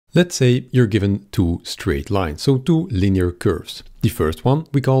Let's say you're given two straight lines, so two linear curves. The first one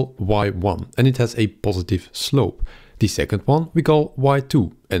we call y1 and it has a positive slope. The second one we call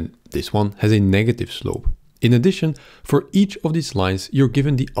y2 and this one has a negative slope. In addition, for each of these lines you're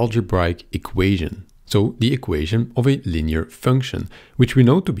given the algebraic equation. So the equation of a linear function, which we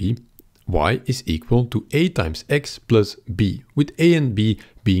know to be y is equal to a times x plus b, with a and b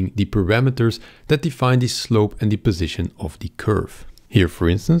being the parameters that define the slope and the position of the curve. Here, for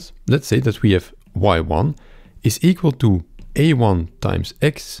instance, let's say that we have y1 is equal to a1 times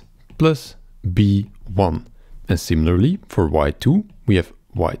x plus b1. And similarly, for y2, we have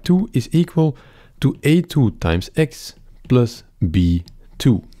y2 is equal to a2 times x plus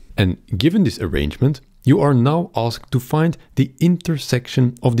b2. And given this arrangement, you are now asked to find the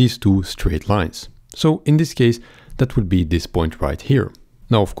intersection of these two straight lines. So in this case, that would be this point right here.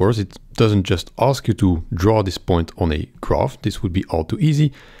 Now, of course, it doesn't just ask you to draw this point on a graph. This would be all too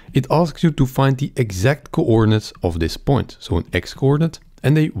easy. It asks you to find the exact coordinates of this point. So an x coordinate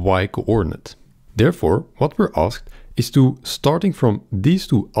and a y coordinate. Therefore, what we're asked is to, starting from these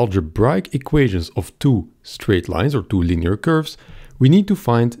two algebraic equations of two straight lines or two linear curves, we need to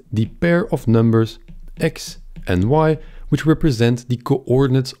find the pair of numbers x and y, which represent the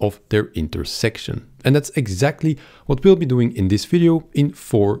coordinates of their intersection. And that's exactly what we'll be doing in this video in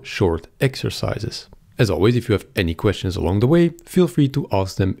 4 short exercises. As always, if you have any questions along the way, feel free to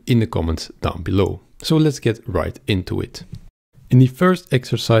ask them in the comments down below. So let's get right into it. In the first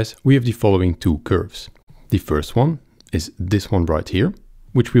exercise, we have the following two curves. The first one is this one right here,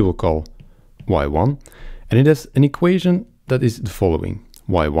 which we will call y1, and it has an equation that is the following.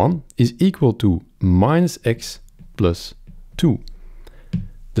 y1 is equal to minus x plus 2.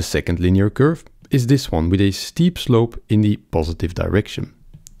 The second linear curve is this one with a steep slope in the positive direction.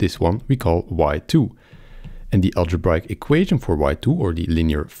 This one we call y2. And the algebraic equation for y2, or the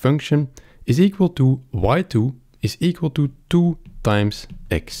linear function, is equal to y2 is equal to 2 times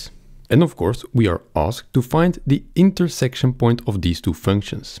x. And of course, we are asked to find the intersection point of these two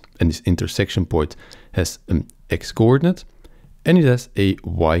functions. And this intersection point has an x coordinate and it has a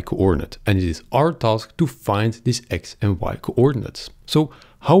y coordinate. And it is our task to find these x and y coordinates. So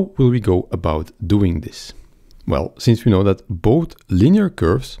how will we go about doing this? Well, since we know that both linear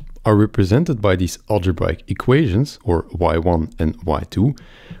curves are represented by these algebraic equations, or y1 and y2,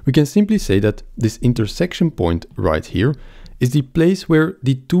 we can simply say that this intersection point right here is the place where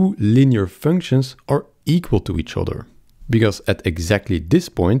the two linear functions are equal to each other. Because at exactly this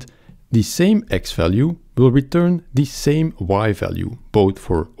point, the same x value will return the same y value, both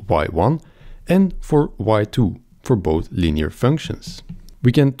for y1 and for y2, for both linear functions.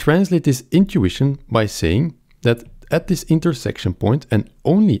 We can translate this intuition by saying that at this intersection point, and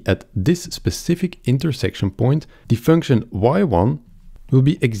only at this specific intersection point, the function y1 will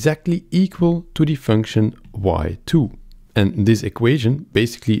be exactly equal to the function y2. And this equation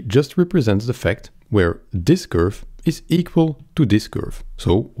basically just represents the fact where this curve is equal to this curve,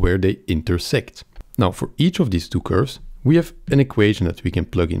 so where they intersect. Now, for each of these two curves, we have an equation that we can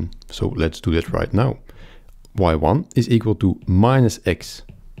plug in. So let's do that right now. y1 is equal to minus x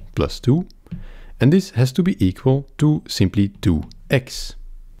plus 2, and this has to be equal to simply 2x.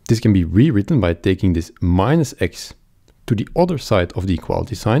 This can be rewritten by taking this minus x to the other side of the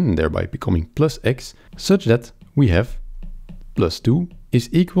equality sign and thereby becoming plus x, such that we have plus 2 is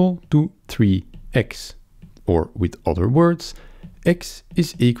equal to 3x. Or with other words, x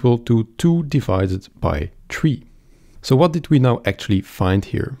is equal to 2 divided by 3. So what did we now actually find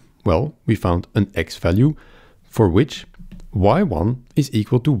here? Well, we found an x value for which y1 is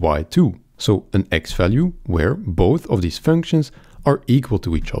equal to y2. So an x value where both of these functions are equal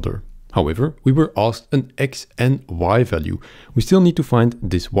to each other. However, we were asked an x and y value. We still need to find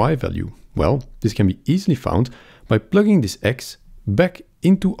this y value. Well, this can be easily found by plugging this x back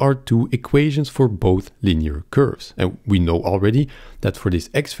into our two equations for both linear curves. And we know already that for this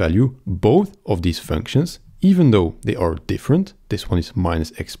x value, both of these functions, even though they are different, this one is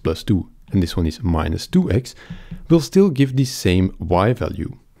minus x plus 2 and this one is minus 2x, will still give the same y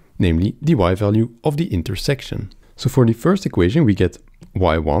value, namely the y value of the intersection. So for the first equation, we get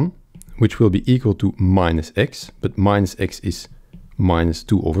y1, which will be equal to minus x, but minus x is minus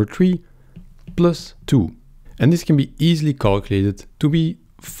 2 over 3 plus 2. And this can be easily calculated to be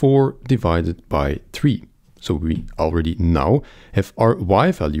 4 divided by 3. So we already now have our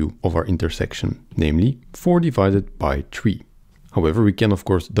y value of our intersection, namely 4 divided by 3. However, we can of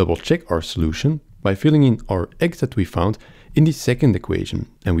course double check our solution by filling in our x that we found in the second equation,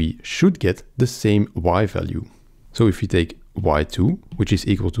 and we should get the same y value. So if we take y2, which is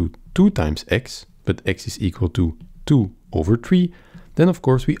equal to 2 times x, but x is equal to 2 over 3, then of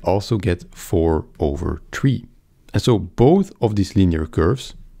course we also get 4 over 3. And so both of these linear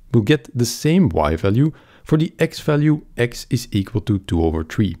curves will get the same y value for the x value x is equal to 2 over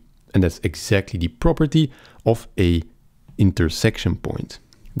 3. And that's exactly the property of a intersection point.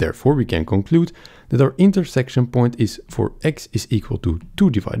 Therefore, we can conclude that our intersection point is for x is equal to 2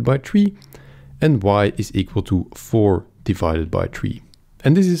 divided by 3 and y is equal to 4 divided by 3.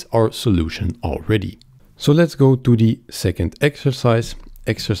 And this is our solution already. So let's go to the second exercise,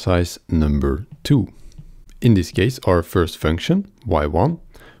 exercise number 2. In this case, our first function, y1,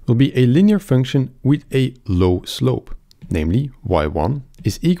 will be a linear function with a low slope. Namely, y1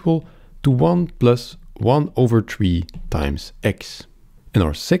 is equal to 1 plus 1 over 3 times x. And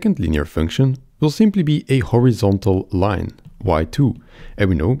our second linear function will simply be a horizontal line, y2. And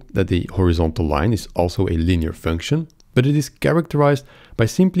we know that the horizontal line is also a linear function, but it is characterized by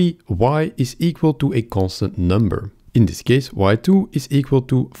simply y is equal to a constant number. In this case, y2 is equal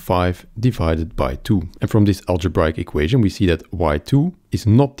to 5 divided by 2. And from this algebraic equation, we see that y2 is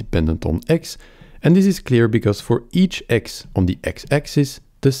not dependent on x. And this is clear because for each x on the x-axis,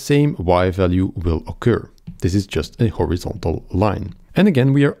 the same y value will occur. This is just a horizontal line. And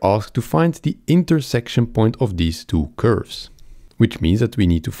again, we are asked to find the intersection point of these two curves, which means that we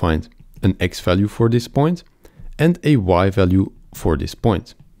need to find an x value for this point and a y value for this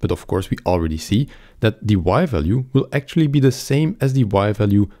point. But of course, we already see that the y value will actually be the same as the y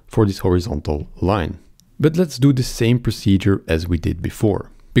value for this horizontal line. But let's do the same procedure as we did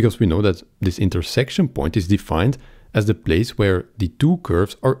before, because we know that this intersection point is defined as the place where the two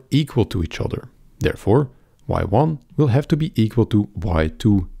curves are equal to each other. Therefore, y1 will have to be equal to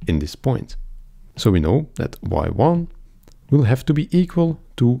y2 in this point. So we know that y1 will have to be equal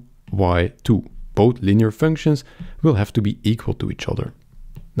to y2. Both linear functions will have to be equal to each other.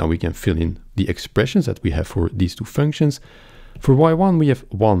 Now we can fill in the expressions that we have for these two functions. For y1 we have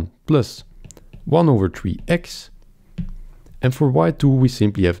 1 plus 1 over 3x. And for y2 we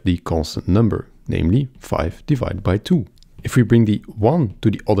simply have the constant number, namely 5 divided by 2. If we bring the 1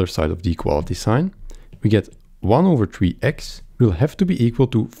 to the other side of the equality sign, we get 1 over 3x will have to be equal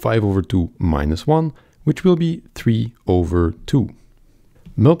to 5 over 2 minus 1, which will be 3 over 2.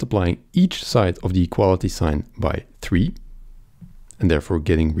 Multiplying each side of the equality sign by 3, and therefore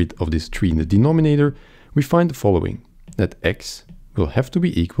getting rid of this 3 in the denominator, we find the following, that x will have to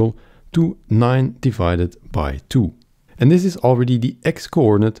be equal to 9 divided by 2. And this is already the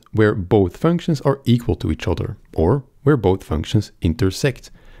x-coordinate where both functions are equal to each other, or where both functions intersect.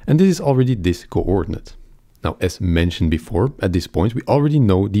 And this is already this coordinate. Now, as mentioned before, at this point we already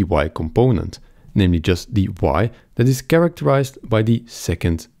know the y component, namely just the y that is characterized by the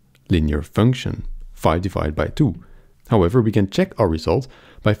second linear function, 5 divided by 2. However, we can check our result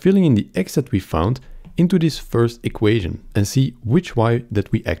by filling in the x that we found into this first equation and see which y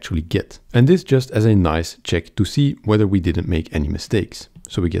that we actually get. And this just as a nice check to see whether we didn't make any mistakes.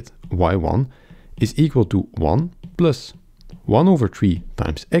 So we get y1 is equal to 1 plus 1 over 3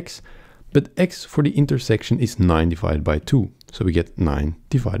 times x, but x for the intersection is 9 divided by 2. So we get 9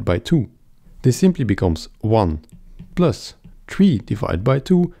 divided by 2. This simply becomes 1 plus 3 divided by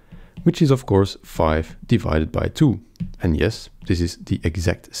 2, which is of course 5 divided by 2. And yes, this is the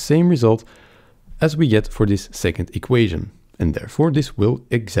exact same result as we get for this second equation. And therefore this will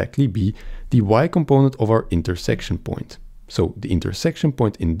exactly be the y component of our intersection point. So the intersection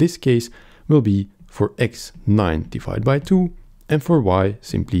point in this case will be for x 9 divided by 2 and for y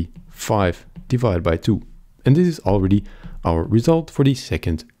simply 5 divided by 2. And this is already our result for the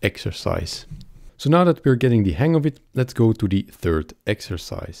second exercise. So now that we're getting the hang of it, let's go to the third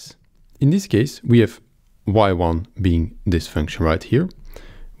exercise. In this case, we have y1 being this function right here,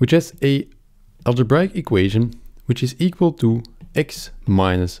 which has a algebraic equation which is equal to x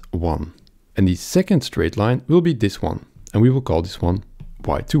minus 1. And the second straight line will be this one, and we will call this one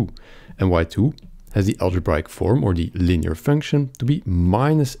y2. And y2 has the algebraic form or the linear function to be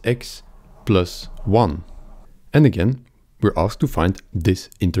minus x plus 1. And again, we're asked to find this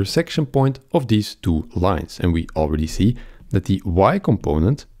intersection point of these two lines. And we already see that the y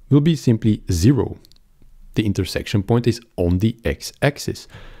component will be simply 0. The intersection point is on the x-axis.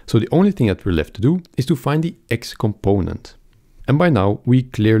 So the only thing that we're left to do is to find the x component. And by now we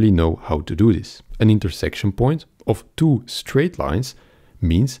clearly know how to do this. An intersection point of two straight lines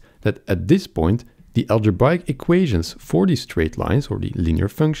means that at this point the algebraic equations for these straight lines or the linear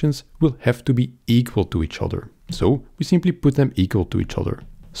functions will have to be equal to each other. So we simply put them equal to each other.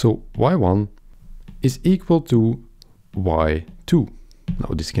 So y1 is equal to y2. Now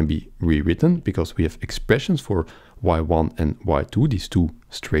this can be rewritten because we have expressions for y1 and y2, these two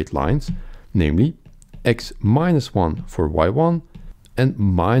straight lines, namely x minus 1 for y1 and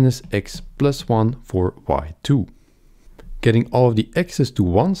minus x plus 1 for y2. Getting all of the x's to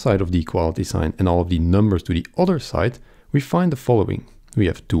one side of the equality sign and all of the numbers to the other side, we find the following. We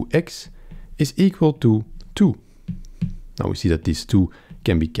have 2x is equal to 2. Now we see that these 2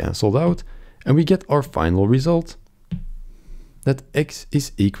 can be cancelled out, and we get our final result, that x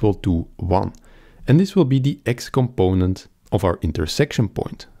is equal to 1. And this will be the x component of our intersection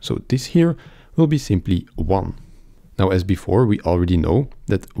point. So this here will be simply 1. Now, as before, we already know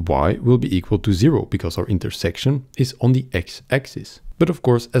that y will be equal to 0 because our intersection is on the x-axis. But of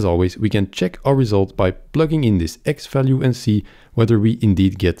course, as always, we can check our result by plugging in this x value and see whether we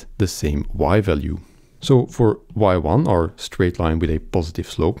indeed get the same y value. So for y1, our straight line with a positive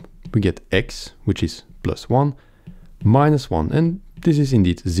slope, we get x, which is plus 1, minus 1, and this is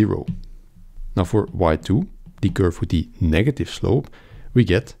indeed 0. Now for y2, the curve with the negative slope, we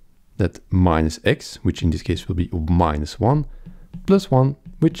get that minus x, which in this case will be minus 1, plus 1,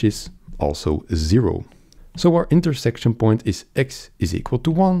 which is also 0. So our intersection point is x is equal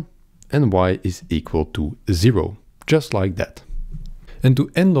to 1 and y is equal to 0, just like that. And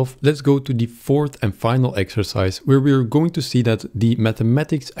to end off, let's go to the fourth and final exercise, where we're going to see that the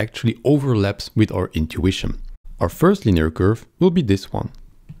mathematics actually overlaps with our intuition. Our first linear curve will be this one,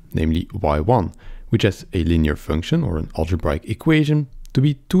 namely y1, which has a linear function or an algebraic equation to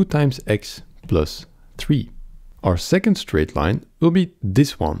be 2 times x plus 3. Our second straight line will be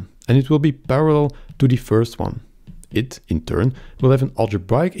this one, and it will be parallel to the first one. It, in turn, will have an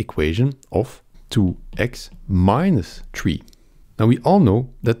algebraic equation of 2x minus 3. Now we all know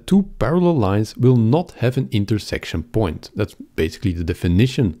that two parallel lines will not have an intersection point. That's basically the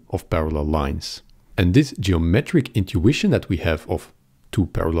definition of parallel lines. And this geometric intuition that we have of two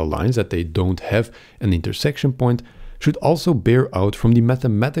parallel lines, that they don't have an intersection point, should also bear out from the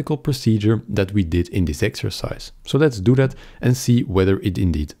mathematical procedure that we did in this exercise. So let's do that and see whether it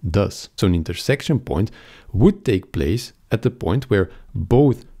indeed does. So an intersection point would take place at the point where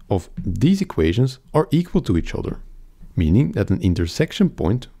both of these equations are equal to each other, meaning that an intersection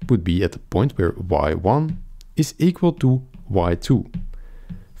point would be at the point where y1 is equal to y2.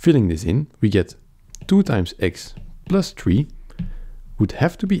 Filling this in, we get 2 times x plus 3 would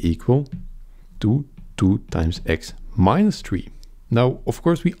have to be equal to 2 times x minus 3. Now, of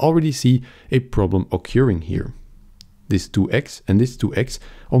course, we already see a problem occurring here. This 2x and this 2x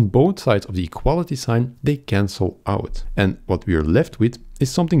on both sides of the equality sign, they cancel out. And what we are left with is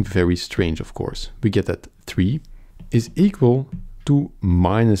something very strange, of course. We get that 3 is equal to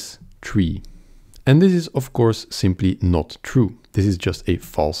minus 3. And this is, of course, simply not true. This is just a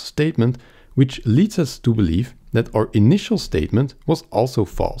false statement, which leads us to believe that our initial statement was also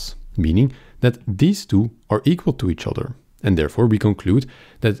false, meaning that these two are equal to each other. And therefore we conclude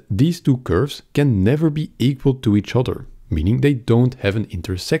that these two curves can never be equal to each other, meaning they don't have an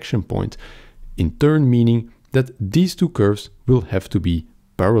intersection point. In turn meaning that these two curves will have to be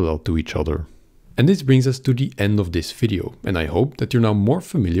parallel to each other. And this brings us to the end of this video, and I hope that you're now more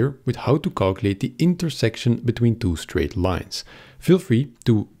familiar with how to calculate the intersection between two straight lines. Feel free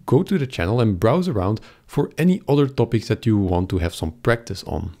to go to the channel and browse around for any other topics that you want to have some practice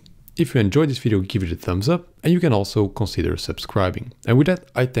on. If you enjoyed this video, give it a thumbs up, and you can also consider subscribing. And with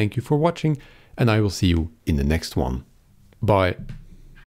that, I thank you for watching, and I will see you in the next one. Bye.